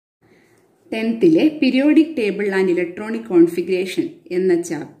10th periodic table and electronic configuration എന്ന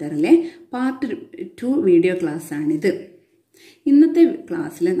ചാപ്റ്ററിലെ part 2 video class ആണിത്. ഇന്നത്തെ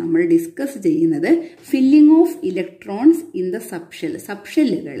ക്ലാസ്സിൽ നമ്മൾ ഡിസ്കസ് ചെയ്യുന്നത് filling of electrons in the subshell.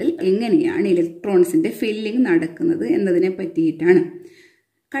 സബ്ഷെല്ലുകളിൽ എങ്ങനെയാണ് ഇലക്ട്രോൺസിന്റെ ഫില്ലിംഗ് നടക്കുന്നത് എന്നതിനെ പറ്റിയിട്ടാണ്.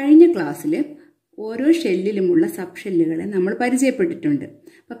 കഴിഞ്ഞ ക്ലാസ്സിൽ ഓരോ ഷെല്ലിലുമുള്ള സബ്ഷെല്ലുകളെ നമ്മൾ പരിചയപ്പെട്ടിട്ടുണ്ട്.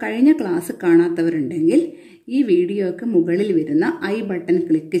 അപ്പോൾ കഴിഞ്ഞ ക്ലാസ് കാണാത്തവരുണ്ടെങ്കിൽ ഈ വീഡിയോയ്ക്ക് മുകളിൽ വരുന്ന ഐ ബട്ടൺ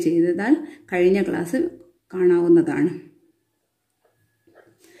ക്ലിക്ക് ചെയ്താൽ കഴിഞ്ഞ ക്ലാസ് കാണാവുന്നതാണ്.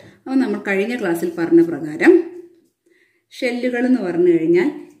 അപ്പോൾ നമ്മൾ കഴിഞ്ഞ ക്ലാസ്സിൽ പറഞ്ഞ പ്രകാരം ഷെല്ലുകൾ എന്ന് പറഞ്ഞു കഴിഞ്ഞാൽ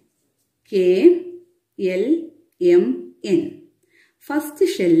K L M N. First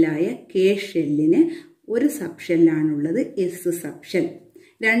ഷെല്ലായ K ഷെല്ലിന് ഒരു സബ്ഷെല്ലാണുള്ളത്, എസ് സബ്ഷെൽ.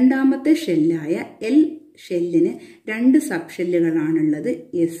 രണ്ടാമത്തെ ഷെല്ലായ എൽ ഷെല്ലിന് 2 സബ്ഷെല്ലുകളാണുള്ളത്,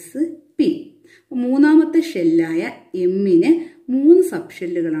 എസ് പി. മൂന്നാമത്തെ ഷെല്ലായ എമ്മിന് 3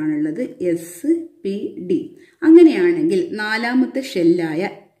 സബ്ഷെല്ലുകളാണുള്ളത്, എസ് പി ഡി. അങ്ങനെയാണെങ്കിൽ നാലാമത്തെ ഷെല്ലായ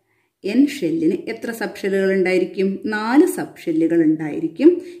എൻ ഷെല്ലിന് എത്ര സബ്ഷെല്ലുകൾ ഉണ്ടായിരിക്കും? 4 സബ്ഷെല്ലുകൾ ഉണ്ടായിരിക്കും,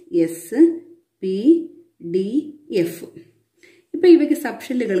 എസ് പി ഡി എഫ്. ഇപ്പൊ ഇവയ്ക്ക്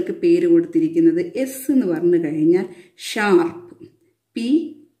സബ്ഷെല്ലുകൾക്ക് പേര് കൊടുത്തിരിക്കുന്നത് എസ് എന്ന് പറഞ്ഞു കഴിഞ്ഞാൽ sharp, P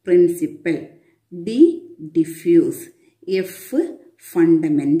principal, D diffuse, F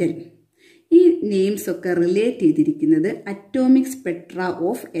fundamental. ഈ നെയിംസ് ഒക്കെ റിലേറ്റ് ചെയ്തിരിക്കുന്നത് അറ്റോമിക് സ്പെക്ട്ര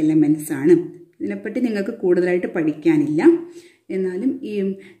ഓഫ് എലമെന്റ്സ് ആണ്. ഇതിനെപ്പറ്റി നിങ്ങൾക്ക് കൂടുതലായിട്ട് പഠിക്കാനില്ല. എന്നാലും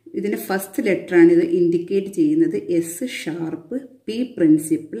ഇതിന്റെ ഫസ്റ്റ് ലെറ്റർ ആണ് ഇത് ഇൻഡിക്കേറ്റ് ചെയ്യുന്നത്. S sharp, P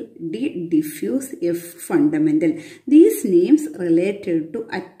principal, D diffuse, F fundamental. These names related to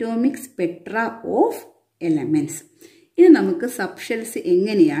atomic Spectra of elements. ഇനി നമുക്ക് സബ്ഷെൽസ്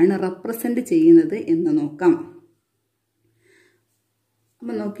എങ്ങനെയാണ് റെപ്രസെന്റ് ചെയ്യുന്നത് എന്ന് നോക്കാം.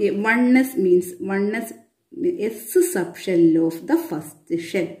 അപ്പൊ നോക്കിയേ, 1s means 1s S subshell of the first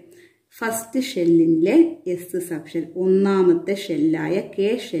shell. First ഷെല്ലിലെ S subshell, ഒന്നാമത്തെ ഷെല്ലായ കെ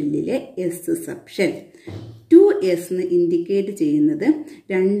ഷെല്ലിലെ എസ് സബ്ഷെൽ. 2s എന്ന് ഇൻഡിക്കേറ്റ് ചെയ്യുന്നത്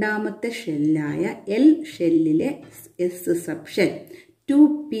രണ്ടാമത്തെ ഷെല്ലായ എൽ ഷെല്ലിലെ എസ് സബ്ഷെൽ.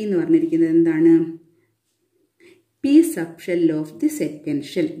 2p എന്ന് പറഞ്ഞിരിക്കുന്നത് എന്താണ്? P subshell of the second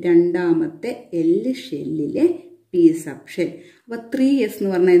shell, രണ്ടാമത്തെ എൽ ഷെല്ലിലെ പി സബ്ഷെൽ. അപ്പൊ 3s എന്ന്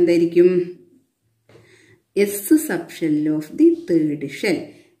പറഞ്ഞാൽ എന്തായിരിക്കും? S subshell of the third shell,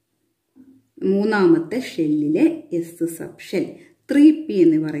 മൂന്നാമത്തെ ഷെല്ലിലെ എസ് സബ്ഷെൽ. 3p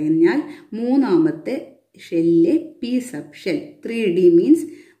എന്ന് പറഞ്ഞാൽ മൂന്നാമത്തെ ഷെല്ലിലെ പി സബ്ഷെൽ. 3d മീൻസ്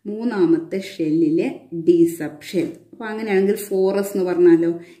മൂന്നാമത്തെ ഷെല്ലിലെ ഡി സബ്ഷെൽ. അപ്പൊ അങ്ങനെയാണെങ്കിൽ 4s എന്ന്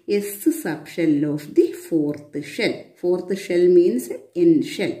പറഞ്ഞാലോ, S subshell of the fourth shell. Fourth shell means N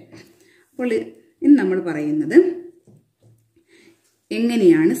shell. അപ്പോൾ ഇന്ന് നമ്മൾ പറയുന്നത്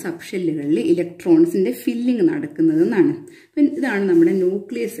എങ്ങനെയാണ് സബ്ഷെല്ലുകളിൽ ഇലക്ട്രോൺസിന്റെ ഫില്ലിംഗ് നടക്കുന്നതെന്നാണ്. അപ്പം ഇതാണ് നമ്മുടെ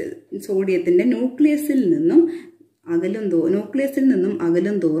ന്യൂക്ലിയസ്. സോഡിയത്തിന്റെ ന്യൂക്ലിയസിൽ നിന്നും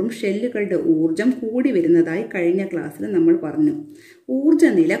അകലും തോറും ഷെല്ലുകളുടെ ഊർജം കൂടി വരുന്നതായി കഴിഞ്ഞ ക്ലാസ്സിൽ നമ്മൾ പറഞ്ഞു.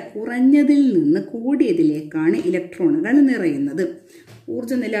 ഊർജ്ജനില കുറഞ്ഞതിൽ നിന്ന് കൂടിയതിലേക്കാണ് ഇലക്ട്രോണുകൾ നിറയുന്നത്.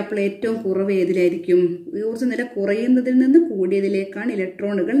 ഊർജ്ജനില അപ്പോൾ ഏറ്റവും കുറവ് ഏതിലായിരിക്കും? ഊർജ്ജനില കുറയുന്നതിൽ നിന്ന് കൂടിയതിലേക്കാണ്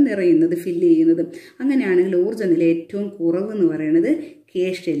ഇലക്ട്രോണുകൾ നിറയുന്നത്, ഫില്ല് ചെയ്യുന്നത്. അങ്ങനെയാണെങ്കിൽ ഊർജ്ജനില ഏറ്റവും കുറവ് എന്ന് പറയുന്നത് കെ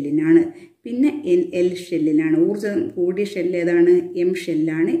ഷെല്ലിനാണ്. പിന്നെ എൽ ഷെല്ലിനാണ്. ഊർജ്ജം കൂടിയ ഷെല്ല് ഏതാണ്? എം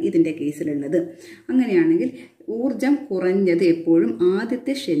ഷെല്ലാണ് ഇതിൻ്റെ കേസിലുള്ളത്. അങ്ങനെയാണെങ്കിൽ ഊർജം കുറഞ്ഞത് എപ്പോഴും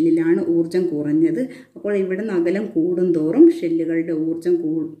ആദ്യത്തെ ഷെല്ലിലാണ് ഊർജം കുറഞ്ഞത്. അപ്പോൾ ഇവിടെ നിന്ന് അകലം കൂടുന്തോറും ഷെല്ലുകളുടെ ഊർജം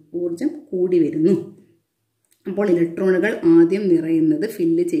കൂടി വരുന്നു. അപ്പോൾ ഇലക്ട്രോണുകൾ ആദ്യം നിറയുന്നത്,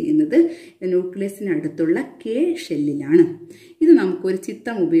 ഫില്ല് ചെയ്യുന്നത് ന്യൂക്ലിയസിനടുത്തുള്ള കെ ഷെല്ലിലാണ്. ഇത് നമുക്കൊരു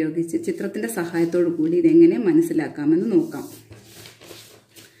ചിത്രം ഉപയോഗിച്ച്, ചിത്രത്തിന്റെ സഹായത്തോടു കൂടി ഇതെങ്ങനെ മനസ്സിലാക്കാമെന്ന് നോക്കാം.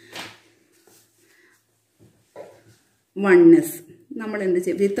 1s നമ്മൾ എന്ത്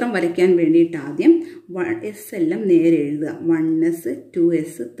ചെയ്യും? ചിത്രം വരയ്ക്കാൻ വേണ്ടിയിട്ട് ആദ്യം എസ് എല്ലാം നേരെ എഴുതുക. 1s,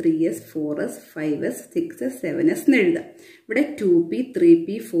 2s, 3s, 4s, 5s, 6s, 7s എന്ന് എഴുതുക. ഇവിടെ 2p, 3p,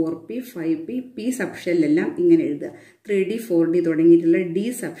 4p, 5p, p സബ്ഷെല്ലെല്ലാം ഇങ്ങനെ എഴുതുക. 3d, 4d തുടങ്ങിയിട്ടുള്ള ഡി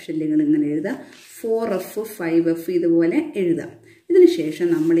സബ്ഷെല്ലുകൾ ഇങ്ങനെ എഴുതുക. 4f, 5f ഇതുപോലെ എഴുതുക. ഇതിനുശേഷം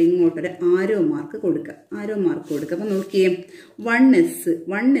നമ്മൾ ഇങ്ങോട്ടൊരു ആരോ മാർക്ക് കൊടുക്കുക. അപ്പോൾ നോക്കിയേ,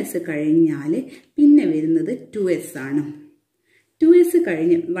 1s കഴിഞ്ഞാൽ പിന്നെ വരുന്നത് 2s ആണ്. 2s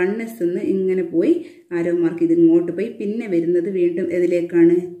കഴിഞ്ഞ് 1s നിന്ന് ഇങ്ങനെ പോയി ആരോ മാർക്ക് ഇതിങ്ങോട്ട് പോയി പിന്നെ വരുന്നത് വീണ്ടും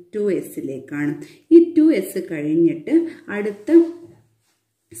ഇതിലേക്കാണ്? 2sലേക്കാണ്. ഈ 2s കഴിഞ്ഞിട്ട് അടുത്ത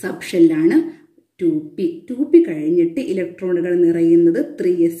സബ്ഷെല്ലാണ് 2p കഴിഞ്ഞിട്ട് ഇലക്ട്രോണുകൾ നിറയുന്നത്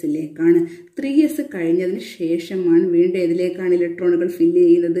 3sലേക്കാണ്. 3s കഴിഞ്ഞതിന് ശേഷമാണ് വീണ്ടും ഏതിലേക്കാണ് ഇലക്ട്രോണുകൾ ഫില്ല്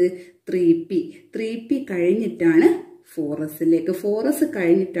ചെയ്യുന്നത്? 3p കഴിഞ്ഞിട്ടാണ് 4sലേക്ക്. 4s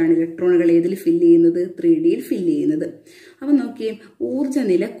കഴിഞ്ഞിട്ടാണ് ഇലക്ട്രോണുകൾ ഏതിൽ ഫില്ല് ചെയ്യുന്നത്? 3dയിൽ ഫില്ല് ചെയ്യുന്നത്. അപ്പം നോക്കിയേ,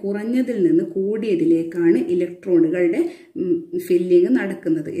 ഊർജ്ജനില കുറഞ്ഞതിൽ നിന്ന് കൂടിയതിലേക്കാണ് ഇലക്ട്രോണുകളുടെ ഫില്ലിങ്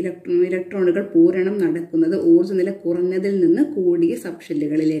നടക്കുന്നത്. ഇലക്ട്രോണുകൾ പൂരണം നടക്കുന്നത് ഊർജ്ജനില കുറഞ്ഞതിൽ നിന്ന് കൂടിയ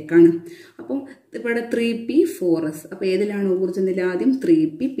സബ്ഷെല്ലുകളിലേക്കാണ്. അപ്പം ഇവിടെ 3p4s. അപ്പോൾ ഏതിലാണ് ഊർജ്ജനില? ആദ്യം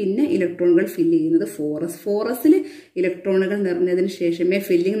 3p, പിന്നെ ഇലക്ട്രോണുകൾ ഫില്ല് ചെയ്യുന്നത് 4s. 4sൽ ഇലക്ട്രോണുകൾ നിറഞ്ഞതിന് ശേഷമേ,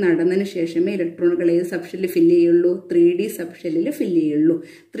 ഫില്ലിംഗ് നടന്നതിന് ശേഷമേ ഇലക്ട്രോണുകൾ ഏത് സബ്ഷെല്ലിൽ ഫില്ല് ചെയ്യുള്ളൂ? 3d സബ്ഷെല്ലിൽ ഫില്ല് ചെയ്യുള്ളൂ.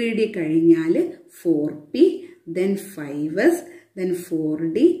 3d കഴിഞ്ഞാൽ 4p, then 5s, then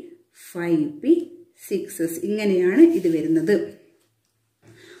 4d, 5p, 6s. ഇങ്ങനെയാണ് ഇത് വരുന്നത്.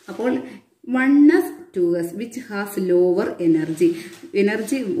 അപ്പോൾ 1s, 2s which has lower energy.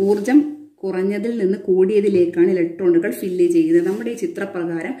 ഊർജം കുറഞ്ഞതിൽ നിന്ന് കൂടിയതിലേക്കാണ് ഇലക്ട്രോണുകൾ ഫില്ല് ചെയ്യുന്നത്. നമ്മുടെ ഈ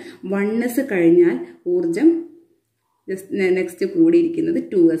ചിത്രപ്രകാരം 1s കഴിഞ്ഞാൽ ഊർജം നെക്സ്റ്റ് കൂടിയിരിക്കുന്നത്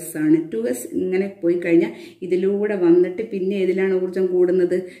 2s ആണ്. 2s ഇങ്ങനെ പോയി കഴിഞ്ഞാൽ ഇതിലൂടെ വന്നിട്ട് പിന്നെ ഏതിലാണ് ഊർജം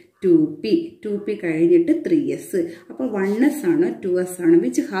കൂടുന്നത്? 2p കഴിഞ്ഞിട്ട് 3s. അപ്പോൾ 1s ആണോ 2s ആണോ?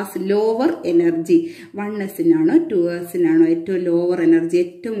 Which has lower energy. 1sനാണോ 2sനാണോ ഏറ്റവും ലോവർ എനർജി,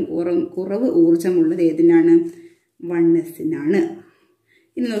 ഏറ്റവും കുറവ് ഊർജമുള്ളത് ഏതിനാണ്? 1sനാണ്.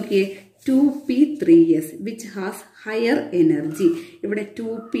 ഇനി നോക്കിയേ, 2p, 3s which has higher energy. ഇവിടെ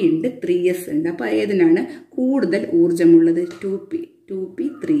 2p ഉണ്ട്, 3s ഉണ്ട്. അപ്പോൾ ഏതിനാണ് കൂടുതൽ ഊർജമുള്ളത്? 2p,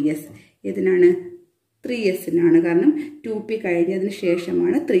 3s. ഏതിനാണ്? 3sനാണ്. കാരണം 2p കഴിഞ്ഞതിന്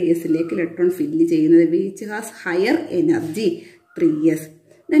ശേഷമാണ് 3sലേക്ക് ഇലക്ട്രോൺ ഫില്ല് ചെയ്യുന്നത്. Which has higher energy, 3s.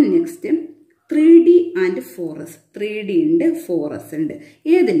 Then next 3d and 4s. 3d ഉണ്ട്, 4s ഉണ്ട്.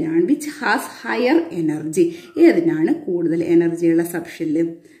 ഏതിനാണ്? Which has higher energy. ഏതിനാണ് കൂടുതൽ എനർജിയുള്ള സബ്ഷെല്ല്?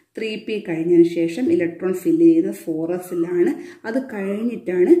 3p കഴിഞ്ഞതിന് ശേഷം ഇലക്ട്രോൺ ഫില്ല് ചെയ്യുന്നത് 4sലാണ്. അത്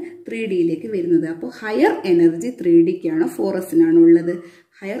കഴിഞ്ഞിട്ടാണ് 3dയിലേക്ക് വരുന്നത്. അപ്പോൾ ഹയർ എനർജി 3dക്കാണോ 4sനാണോ ഉള്ളത്?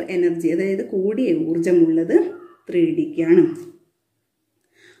 ഹയർ എനർജി, അതായത് കൂടിയ ഊർജമുള്ളത് 3dക്കാണ്.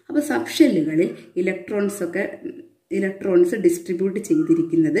 അപ്പോൾ സബ്ഷെല്ലുകളിൽ ഇലക്ട്രോൺസ് ഡിസ്ട്രിബ്യൂട്ട്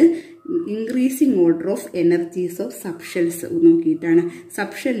ചെയ്തിരിക്കുന്നത് increasing order of energies of subshells നോക്കിയിട്ടാണ്.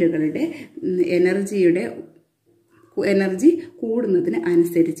 സബ്ഷെല്ലുകളുടെ എനർജി കൂടുന്നതിന്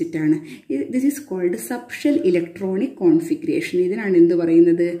അനുസരിച്ചിട്ടാണ്. This is called subshell electronic configuration. ഇതിനാണ് എന്ത്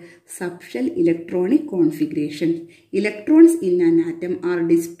പറയുന്നത്? Subshell electronic configuration. Electrons in an atom R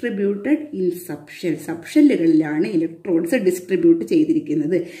distributed in subshell. സബ്ഷെല്ലുകളിലാണ് electrons distribute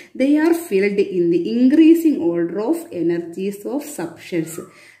ചെയ്തിരിക്കുന്നത്. They are filled in the increasing order of energies of subshells.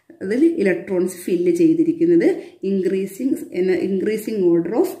 അതിൽ electrons fill ചെയ്തിരിക്കുന്നത് increasing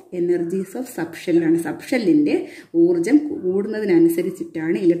order of energies of സബ്ഷെല്ലാണ്. സബ്ഷെല്ലിന്റെ ഊർജം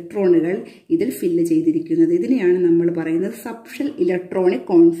കൂടുന്നതിനനുസരിച്ചിട്ടാണ് ഇലക്ട്രോണുകൾ ഇതിൽ fill ചെയ്തിരിക്കുന്നത്. ഇതിനെയാണ് നമ്മൾ പറയുന്നത് subshell electronic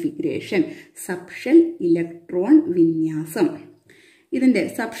configuration, subshell electron വിന്യാസം. ഇതിന്റെ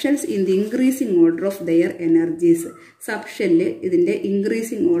subshells in the increasing order of their energies. Subshell ഇതിന്റെ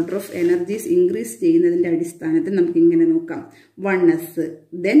increasing order of energies increase ചെയ്യുന്നതിന്റെ അടിസ്ഥാനത്തിൽ നമുക്ക് ഇങ്ങനെ നോക്കാം. 1s,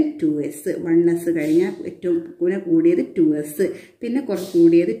 then 2s. 1s കഴിഞ്ഞാൽ ഏറ്റവും കൂടിയത് 2s, പിന്നെ കുറച്ച്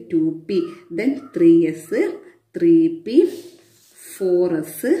കൂടിയത് 2p, then 3s, 3p,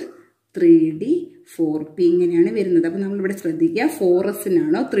 4s, 3d, 4p. ഇങ്ങനെയാണ് വരുന്നത്. അപ്പോൾ നമ്മളിവിടെ ശ്രദ്ധിക്കുക,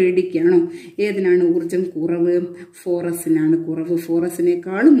 4sനാണോ 3dക്കാണോ ഏതിനാണ് ഊർജം കുറവ്? 4sനാണ് കുറവ്.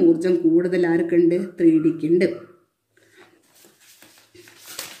 4sനേക്കാളും ഊർജം കൂടുതൽ ആർക്കുണ്ട്? 3dക്കുണ്ട്.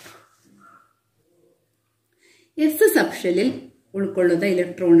 എസ് സബ്ഷെല്ലിൽ ഉൾക്കൊള്ളുന്ന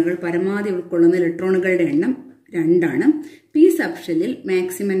ഇലക്ട്രോണുകൾ, പരമാവധി ഉൾക്കൊള്ളുന്ന ഇലക്ട്രോണുകളുടെ എണ്ണം 2 ആണ്. P സബ്ഷെല്ലിൽ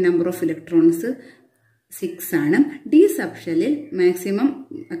maximum number of electrons 6 ആണ്. ഡി സബ്ഷെല്ലിൽ മാക്സിമം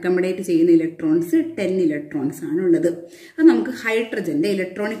അക്കമഡേറ്റ് ചെയ്യുന്ന ഇലക്ട്രോൺസ് 10 ഇലക്ട്രോൺസ് ആണ് ഉള്ളത്. അത് നമുക്ക് ഹൈഡ്രജന്റെ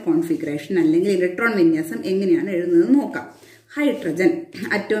ഇലക്ട്രോണിക് കോൺഫിഗറേഷൻ അല്ലെങ്കിൽ ഇലക്ട്രോൺ വിന്യാസം എങ്ങനെയാണ് എഴുതുന്നത് നോക്കാം. ഹൈഡ്രജൻ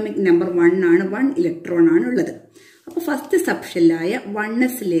അറ്റോമിക് നമ്പർ 1 ആണ്, 1 ഇലക്ട്രോൺ ആണ് ഉള്ളത്. അപ്പോൾ ഫസ്റ്റ് സബ്ഷെല്ലായ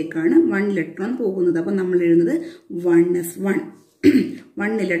 1sലേക്കാണ് 1 ഇലക്ട്രോൺ പോകുന്നത്. അപ്പോൾ നമ്മൾ എഴുതുന്നത് 1s1.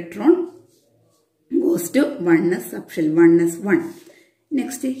 1 electron goes to 1s subshell, 1s1.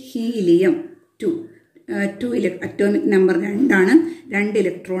 Next helium 2. Atomic number 2 ആണ്, 2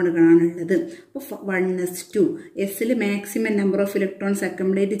 ഇലക്ട്രോണുകളാണ് ഉള്ളത്. അപ്പോൾ 1s2. എസിൽ maximum number of electrons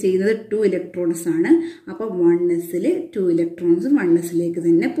accommodate ചെയ്യുന്നത് 2 ഇലക്ട്രോൺസ് ആണ്. അപ്പോൾ 1sൽ 2 ഇലക്ട്രോൺസ് 1sലേക്ക്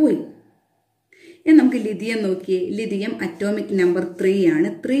തന്നെ പോയി. ഇനി നമുക്ക് ലിഥിയം നോക്കിയേ. ലിഥിയം അറ്റോമിക് നമ്പർ 3 ആണ്,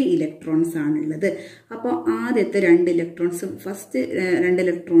 3 ഇലക്ട്രോൺസ് ആണുള്ളത്. അപ്പോൾ ആദ്യത്തെ 2 ഇലക്ട്രോൺസ്, ഫസ്റ്റ് 2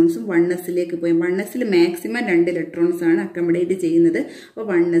 ഇലക്ട്രോൺസും 1sലേക്ക് പോയി. 1sൽ മാക്സിമം 2 ഇലക്ട്രോൺസ് ആണ് അക്കമഡേറ്റ് ചെയ്യുന്നത്. അപ്പോൾ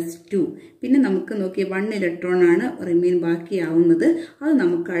 1s2. പിന്നെ നമുക്ക് നോക്കിയേ 1 ഇലക്ട്രോൺ ആണ് റിമെയിൻ ബാക്കിയാവുന്നത്. അത്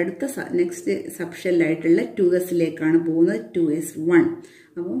നമുക്ക് അടുത്ത നെക്സ്റ്റ് സബ്ഷെല്ലായിട്ടുള്ള 2sലേക്കാണ് പോകുന്നത്, 2s1.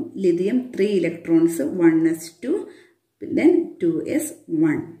 അപ്പോൾ lithium 3 electrons, 1s2, then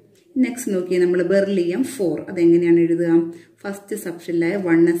 2s1. Next നോക്കിയാൽ നമ്മൾ ബെർലിയം 4. അതെങ്ങനെയാണ് എഴുതുക? ഫസ്റ്റ് സബ്ഷെല്ലായ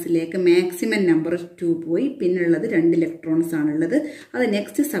 1s മാക്സിമം നമ്പർ 2 പോയി. പിന്നുള്ളത് 2 ഇലക്ട്രോൺസ് ആണുള്ളത്. അത്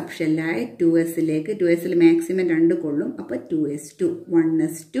നെക്സ്റ്റ് സബ്ഷെല്ലായ 2s 2s മാക്സിമം 2 കൊള്ളും. അപ്പോൾ 2s2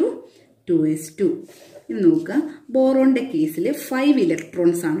 1s2 2s2. ഇനി നോക്കുക, ബോറോണിൻ്റെ കേസിൽ 5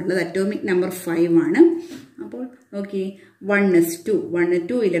 ഇലക്ട്രോൺസ് ആണുള്ളത്. അറ്റോമിക് നമ്പർ 5 ആണ്. അപ്പോൾ നോക്കി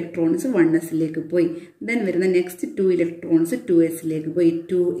 1s2 ഇലക്ട്രോൺസ് 1s പോയി. ദെൻ വരുന്ന നെക്സ്റ്റ് 2 ഇലക്ട്രോൺസ് 2s പോയി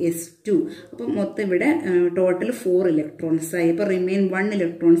 2s2. അപ്പം മൊത്തം ഇവിടെ ടോട്ടൽ 4 ഇലക്ട്രോൺസ് ആയി. അപ്പോൾ റിമെയിൻ 1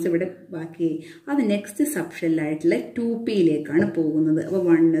 ഇലക്ട്രോൺസ് ഇവിടെ ബാക്കിയായി. അത് നെക്സ്റ്റ് സബ്ഷെല്ലായിട്ടുള്ള 2p പോകുന്നത്. അപ്പോൾ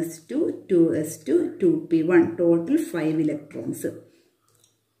 1s2 2s2 2p1 total 5 electrons.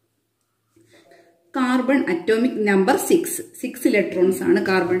 Carbon atomic number 6 electrons ആണ്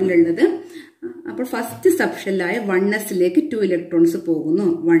കാർബണിലുള്ളത്. അപ്പോൾ ഫസ്റ്റ് സബ്ഷെല്ലായ 1s 2 ഇലക്ട്രോൺസ് പോകുന്നു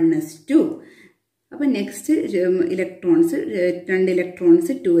 1s2. അപ്പോൾ നെക്സ്റ്റ് ഇലക്ട്രോൺസ് 2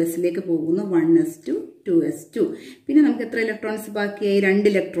 ഇലക്ട്രോൺസ് 2s പോകുന്നു 1s2 2s2. പിന്നെ നമുക്ക് എത്ര ഇലക്ട്രോൺസ് ബാക്കിയായി? 2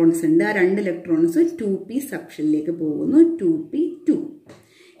 ഇലക്ട്രോൺസ് ഉണ്ട്. ആ 2 ഇലക്ട്രോൺസ് 2p സബ്ഷെല്ലിലേക്ക് പോകുന്നു 2p2.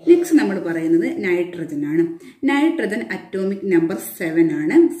 നെക്സ്റ്റ് നമ്മൾ പറയുന്നത് നൈട്രജൻ ആണ്. നൈട്രജൻ അറ്റോമിക് നമ്പർ 7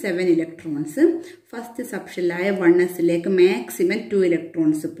 ആണ്. 7 electrons. First സബ്ഷെല്ലായ 1s maximum 2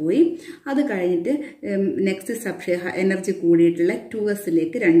 electrons പോയി. അത് കഴിഞ്ഞിട്ട് നെക്സ്റ്റ് സബ്ഷെ എനർജി കൂടിയിട്ടുള്ള 2s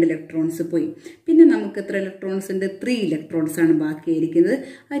 2 ഇലക്ട്രോൺസ് പോയി. പിന്നെ നമുക്ക് എത്ര ഇലക്ട്രോൺസ് ഉണ്ട്? 3 ഇലക്ട്രോൺസ് ആണ് ബാക്കിയായിരിക്കുന്നത്.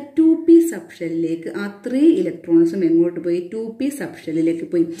 ആ 2p സബ്ഷെല്ലിലേക്ക് ആ 3 ഇലക്ട്രോൺസും എങ്ങോട്ട് പോയി? 2p സബ്ഷെല്ലിലേക്ക്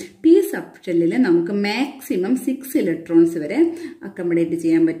പോയി. p സബ്ഷെല്ലിൽ നമുക്ക് മാക്സിമം 6 ഇലക്ട്രോൺസ് വരെ അക്കോമഡേറ്റ്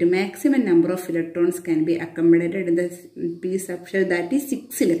ചെയ്യാൻ പറ്റും. Maximum number of electrons can be accommodated in the p subshell, that is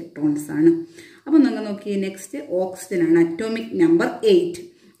 6 electrons ആണ്. അപ്പോൾ നമ്മൾ നോക്കിയേ, നെക്സ്റ്റ് ഓക്സിജൻ ആണ്. അറ്റോമിക് നമ്പർ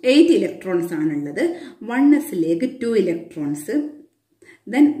 8 ഇലക്ട്രോൺസ് ആണുള്ളത്. 1s 2 electrons.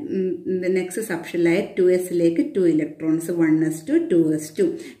 Then next സബ്ഷെല്ലായ 2s 2 electrons 1s2 2s2.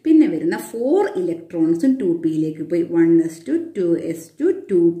 പിന്നെ വരുന്ന 4 ഇലക്ട്രോൺസും 2p പോയി 1s2 2s2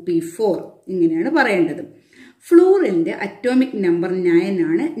 2p4. ഇങ്ങനെയാണ് പറയേണ്ടത്. ഫ്ലൂറിൻ്റെ അറ്റോമിക് നമ്പർ 9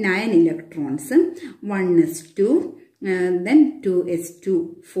 ആണ്. 9 electrons 1s2 then 2s2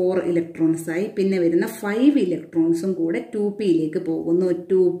 4 electrons ആയി. പിന്നെ വരുന്ന 5 ഇലക്ട്രോൺസും കൂടെ 2p പോകുന്നു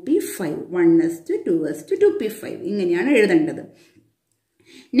 2p5 1s2 2s2 2p5. ഇങ്ങനെയാണ് എഴുതേണ്ടത്.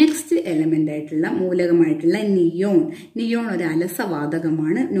 നെക്സ്റ്റ് എലമെൻ്റ് ആയിട്ടുള്ള മൂലകമായിട്ടുള്ള നിയോൺ ഒരു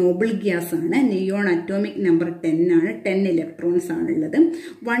അലസവാതകമാണ്. നോബിൾ ഗ്യാസ് ആണ്. നിയോൺ അറ്റോമിക് നമ്പർ 10 ആണ്. 10 ഇലക്ട്രോൺസ് ആണുള്ളത്.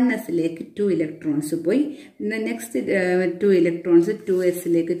 1s 2 ഇലക്ട്രോൺസ് പോയി. Next 2 electrons 2s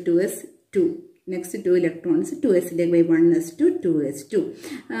 2s2. Next 2 electrons 2s പോയി 1s2 2s2.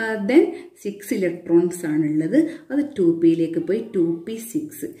 ദെൻ 6 ഇലക്ട്രോൺസ് ആണുള്ളത്. അത് 2p പോയി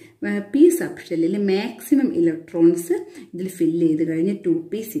 2p6. p സബ്ഷെല്ലിൽ മാക്സിമം ഇലക്ട്രോൺസ് ഇതിൽ ഫില്ല് ചെയ്ത് കഴിഞ്ഞ്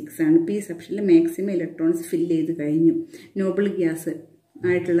 2p6 ആണ്. p സബ്ഷെല്ലിൽ മാക്സിമം ഇലക്ട്രോൺസ് ഫില്ല് ചെയ്ത് കഴിഞ്ഞു. നോബിൾ ഗ്യാസ്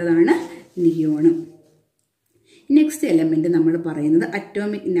ആയിട്ടുള്ളതാണ് നിയോണ്. നെക്സ്റ്റ് എലമെന്റ് നമ്മൾ പറയുന്നത്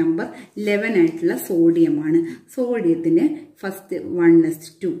അറ്റോമിക് നമ്പർ 11 ആയിട്ടുള്ള സോഡിയമാണ്. സോഡിയത്തിന് ഫസ്റ്റ്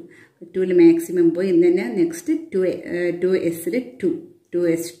 1s2 2 മാക്സിമം പോയി. തന്നെ നെക്സ്റ്റ്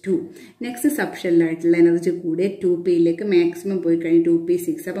 2s2 നെക്സ്റ്റ് സബ്ഷെല്ലായിട്ടുള്ള എനർജി കൂടിയ 2p മാക്സിമം പോയി കഴിഞ്ഞ്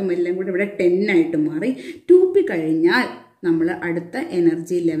 2p6. അപ്പം എല്ലാം കൂടെ ഇവിടെ 10 ആയിട്ട് മാറി. 2p കഴിഞ്ഞാൽ നമ്മൾ അടുത്ത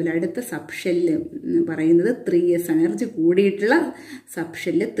എനർജി ലെവൽ അടുത്ത സബ്ഷെല്ല് പറയുന്നത് 3s ആണ്. എനർജി കൂടിയിട്ടുള്ള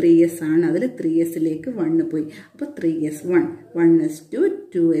സബ്ഷെല്ല് 3s ആണ്. അതിൽ 3s 1 പോയി. അപ്പോൾ 3s1 1s2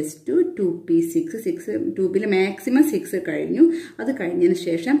 2s2 2p6 2p maximum 6 കഴിഞ്ഞു. അത് കഴിഞ്ഞതിന്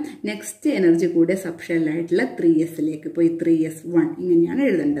ശേഷം നെക്സ്റ്റ് എനർജി കൂടിയ സബ്ഷെല്ലായിട്ടുള്ള 3s പോയി 3s1. ഇങ്ങനെയാണ്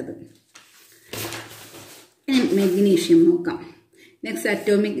എഴുതേണ്ടത്. മെഗ്നീഷ്യം നോക്കാം. നെക്സ്റ്റ്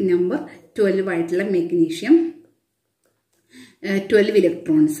അറ്റോമിക് നമ്പർ 12 ആയിട്ടുള്ള magnesium 12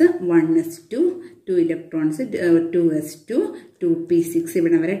 electrons 1s2 2 electrons 2s2 2p6.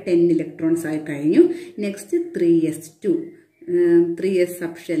 ഇവിടെ വരെ 10 ഇലക്ട്രോൺസ് ആയി കഴിഞ്ഞു. Next 3s2 3s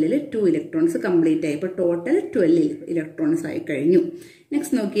സബ്ഷെല്ലിൽ 2 electrons complete ആയി. ഇപ്പോൾ ടോട്ടൽ 12 ഇലക്ട്രോൺസ് ആയി കഴിഞ്ഞു.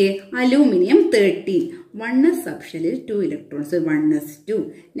 നെക്സ്റ്റ് നോക്കിയേ, aluminium 13 1s സബ്ഷെല്ലിൽ 2 electrons 1s2.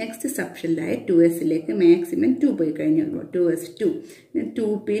 Next സബ്ഷെല്ലായ 2s maximum 2 പോയി കഴിഞ്ഞു 2s2.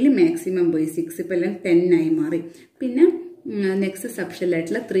 2p മാക്സിമം പോയി 6. ഇപ്പോൾ എല്ലാം 10 ആയി മാറി. പിന്നെ നെക്സ്റ്റ്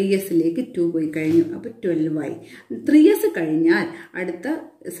സബ്ഷെല്ലായിട്ടുള്ള 3s 2 പോയി കഴിഞ്ഞു. അപ്പോൾ 12 ആയി. 3s കഴിഞ്ഞാൽ അടുത്ത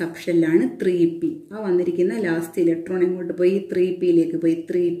സബ്ഷെല്ലാണ് 3p. ആ വന്നിരിക്കുന്ന ലാസ്റ്റ് ഇലക്ട്രോൺ എങ്ങോട്ട് പോയി? 3p പോയി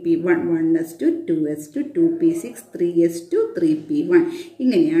 3p1 1s2 2s2 2p6 3s2 3p1.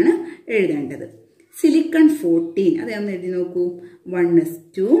 ഇങ്ങനെയാണ് എഴുതേണ്ടത്. സിലിക്കൺ 14 അതൊന്ന് എഴുതി നോക്കൂ.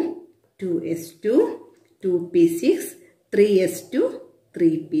 1s2 2s2 2p6 3s2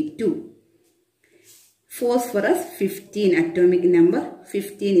 3p2. Phosphorus 15 atomic number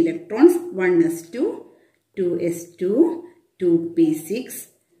 15 electrons 1s2 2s2 2p6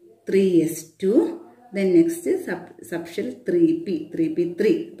 3s2 then next subshell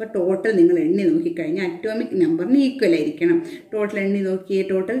 3p3 അപ്പോൾ ടോട്ടൽ നിങ്ങൾ എണ്ണി നോക്കിക്കഴിഞ്ഞാൽ അറ്റോമിക് നമ്പറിന് ഈക്വൽ ആയിരിക്കണം. ടോട്ടൽ എണ്ണി നോക്കിയേ,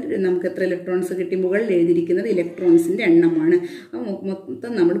 ടോട്ടൽ നമുക്ക് എത്ര ഇലക്ട്രോൺസ് കിട്ടി? മുകളിൽ എഴുതിയിരിക്കുന്നത് ഇലക്ട്രോൺസിൻ്റെ എണ്ണമാണ്. അപ്പോൾ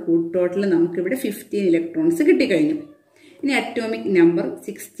മൊത്തം നമ്മൾ ടോട്ടൽ നമുക്കിവിടെ 15 ഇലക്ട്രോൺസ് കിട്ടിക്കഴിഞ്ഞു. ഇനി അറ്റോമിക് നമ്പർ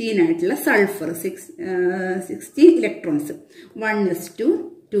 16 ആയിട്ടുള്ള sulphur 16 electrons 1s2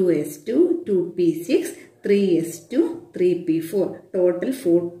 2s2 2p6 3s2 3p4 total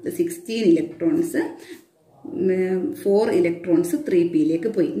 16 electrons 4 electrons 3pയിലേക്ക്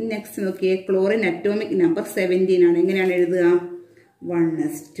പോയി. നെക്സ്റ്റ് നോക്കിയേ, ക്ലോറിൻ അറ്റോമിക് നമ്പർ 17 ആണ്. എങ്ങനെയാണ് എഴുതുക?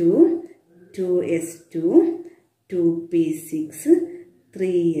 1s2 2s2 2p6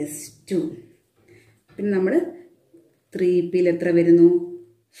 3s2. പിന്നെ നമ്മൾ 3pയിൽ എത്ര വരുന്നു?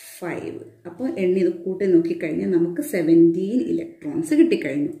 5. അപ്പോൾ എണ്ണി കൂട്ടി നോക്കിക്കഴിഞ്ഞാൽ നമുക്ക് 17 electrons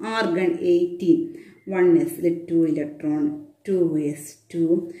കിട്ടിക്കഴിഞ്ഞു. Argon 18 1sൽ 2 electron 2s2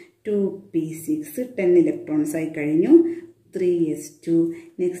 2p6 10 electrons ആയി കഴിഞ്ഞു. 3s2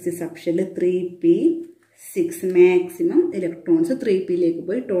 next subshell 3p6 maximum electrons 3pയിലേക്ക്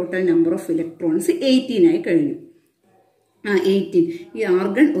പോയി. ടോട്ടൽ നമ്പർ ഓഫ് ഇലക്ട്രോൺസ് 18 ആയി കഴിഞ്ഞു. 18. ഈ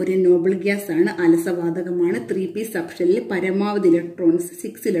ആർഗൺ ഒരു നോബിൾ ഗ്യാസ് ആണ്, അലസവാതകമാണ്. 3p സബ്ഷെല്ലിൽ പരമാവധി ഇലക്ട്രോൺസ്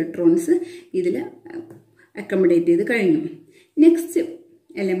 6 ഇലക്ട്രോൺസ് ഇതിൽ അക്കോമഡേറ്റ് ചെയ്ത് കഴിഞ്ഞു. നെക്സ്റ്റ്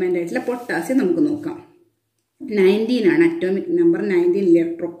എലമെന്റ് ആയിട്ടുള്ള പൊട്ടാസ്യം നമുക്ക് നോക്കാം. 19 ആണ് അറ്റോമിക് നമ്പർ. 19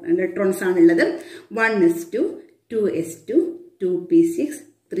 ഇലക്ട്രോൺസ് ആണുള്ളത്. 1s2 2s2 2p6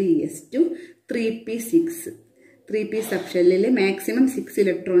 3s2 3p6 3p സബ്ഷെല്ലിൽ maximum 6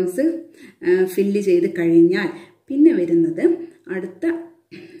 electrons fill ചെയ്ത് കഴിഞ്ഞാൽ പിന്നെ വരുന്നത് അടുത്ത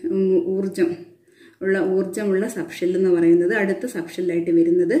ഊർജ്ജമുള്ള സബ്ഷെൽ എന്ന് പറയുന്നത് അടുത്ത സബ്ഷെല്ലായിട്ട്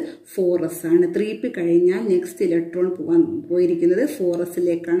വരുന്നത് 4s ആണ്. 3p കഴിഞ്ഞാൽ നെക്സ്റ്റ് ഇലക്ട്രോൺ പോയിരിക്കുന്നത്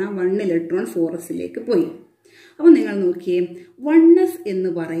 4sലേക്കാണ്. 1 ഇലക്ട്രോൺ 4sലേക്ക് പോയി. അപ്പോൾ നിങ്ങൾ നോക്കിയേ, 1s എന്ന്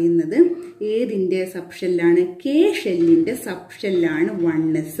പറയുന്നത് ഏതിൻ്റെ സബ്ഷെല്ലാണ്? K ഷെല്ലിൻ്റെ സബ്ഷെല്ലാണ്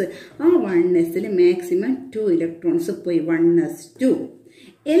 1s. ആ 1sൽ മാക്സിമം 2 ഇലക്ട്രോൺസ് പോയി, 1s2.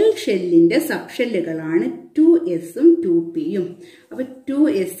 എൽ ഷെല്ലിൻ്റെ സബ്ഷെല്ലുകളാണ് 2sഉം 2pയും. അപ്പോൾ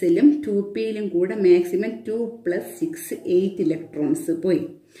 2sലും 2pയിലും കൂടെ മാക്സിമം 2 + 6 8 ഇലക്ട്രോൺസ് പോയി,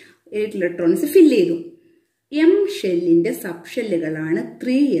 8 ഇലക്ട്രോൺസ് ഫില്ല് ചെയ്തു. എം ഷെല്ലിൻ്റെ സബ്ഷെല്ലുകളാണ്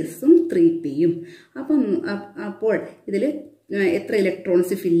 3sഉം 3pയും. അപ്പോൾ ഇതിൽ എത്ര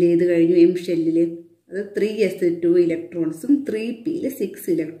ഇലക്ട്രോൺസ് ഫില്ല് ചെയ്ത് കഴിഞ്ഞു? എം ഷെല്ലിൽ അത് 3s 2 ഇലക്ട്രോൺസും 3pയിൽ 6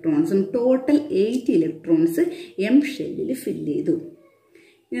 ഇലക്ട്രോൺസും ടോട്ടൽ 8 ഇലക്ട്രോൺസ് എം ഷെല്ലിൽ ഫില്ല് ചെയ്തു.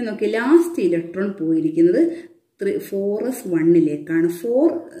 ഇനി നോക്കി, ലാസ്റ്റ് ഇലക്ട്രോൺ പോയിരിക്കുന്നത് 4s1ലേക്കാണ്.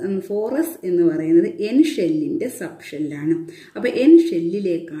 4s എന്ന് പറയുന്നത് എൻ ഷെല്ലിൻ്റെ സബ്ഷെല്ലാണ്. അപ്പോൾ എൻ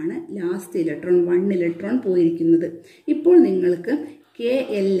ഷെല്ലിലേക്കാണ് ലാസ്റ്റ് ഇലക്ട്രോൺ 1 ഇലക്ട്രോൺ പോയിരിക്കുന്നത്. ഇപ്പോൾ നിങ്ങൾക്ക്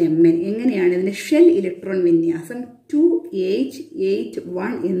KLMN എങ്ങനെയാണ് ഇതിൻ്റെ ഷെൽ ഇലക്ട്രോൺ വിന്യാസം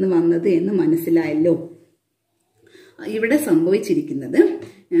 2H81 എന്ന് വന്നത് എന്ന് മനസ്സിലായല്ലോ. ഇവിടെ സംഭവിച്ചിരിക്കുന്നത്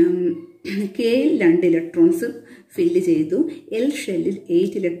കെയിൽ 2 ഇലക്ട്രോൺസ് ഫില്ല് ചെയ്തു, എൽ ഷെല്ലിൽ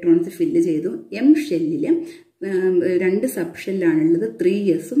 8 ഇലക്ട്രോൺസ് ഫില്ല് ചെയ്തു, എം ഷെല്ലിൽ 2 സബ്ഷെല്ലാണുള്ളത്,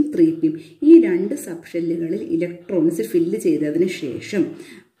 3sഉം 3pയും. ഈ 2 സബ്ഷെല്ലുകളിൽ ഇലക്ട്രോൺസ് ഫില്ല് ചെയ്തതിന് ശേഷം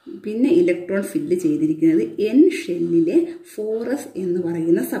പിന്നെ ഇലക്ട്രോൺ ഫില്ല് ചെയ്തിരിക്കുന്നത് എൻ ഷെല്ലിലെ 4s എന്ന്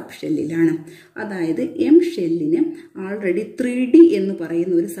പറയുന്ന സബ്ഷെല്ലിലാണ്. അതായത് എം ഷെല്ലിന് ആൾറെഡി 3D എന്ന്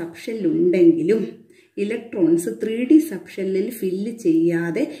പറയുന്ന ഒരു സബ്ഷെല്ലുണ്ടെങ്കിലും ഇലക്ട്രോൺസ് 3D സബ്ഷെല്ലിൽ ഫില്ല്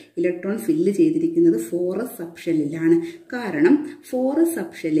ചെയ്യാതെ ഇലക്ട്രോൺ ഫില്ല് ചെയ്തിരിക്കുന്നത് 4s സബ്ഷെല്ലിലാണ്. കാരണം 4s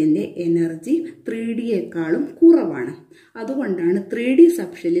സബ്ഷെല്ലിൻ്റെ എനർജി 3Dയേക്കാളും കുറവാണ്. അതുകൊണ്ടാണ് 3D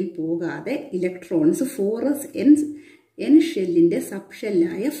സബ്ഷെല്ലിൽ പോകാതെ electrons 4s N ഷെല്ലിൻ്റെ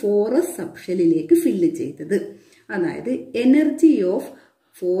സബ്ഷെല്ലായ 4s സബ്ഷെല്ലിലേക്ക് fill ചെയ്തത്. അതായത് energy of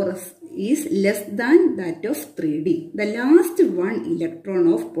 4s is less than that of 3D. The last one electron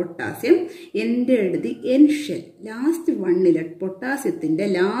of potassium entered the N shell. പൊട്ടാസ്യത്തിൻ്റെ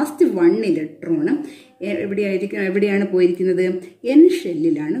last 1 electron എവിടെയാണ് പോയിരിക്കുന്നത്? N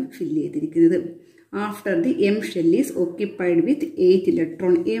ഷെല്ലിലാണ് fill ചെയ്തിരിക്കുന്നത്. After the M shell is occupied with 8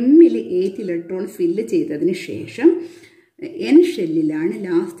 electron. എമ്മിൽ 8 electron fill ചെയ്തതിന് ശേഷം N ഷെല്ലിലാണ്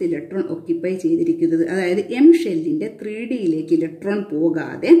last electron occupy ചെയ്തിരിക്കുന്നത്. അതായത് M ഷെല്ലിൻ്റെ 3Dയിലേക്ക് electron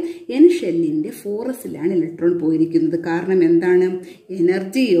പോകാതെ N ഷെല്ലിൻ്റെ 4sലാണ് electron പോയിരിക്കുന്നത്. കാരണം എന്താണ്?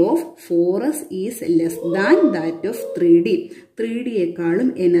 Energy of 4s is less than that of 3D. 3Dയേക്കാളും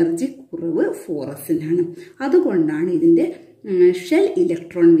energy കുറവ് 4sലാണ്. അതുകൊണ്ടാണ് ഇതിൻ്റെ ഷെൽ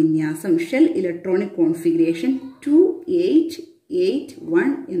ഇലക്ട്രോൺ വിന്യാസം, ഷെൽ ഇലക്ട്രോണിക് കോൺഫിഗറേഷൻ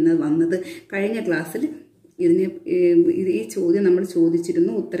 2H81 എന്ന് വന്നത്. കഴിഞ്ഞ ക്ലാസ്സിൽ ഈ ചോദ്യം നമ്മൾ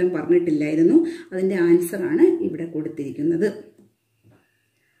ചോദിച്ചിരുന്നു, ഉത്തരം പറഞ്ഞിട്ടില്ലായിരുന്നു. അതിൻ്റെ ആൻസറാണ് ഇവിടെ കൊടുത്തിരിക്കുന്നത്.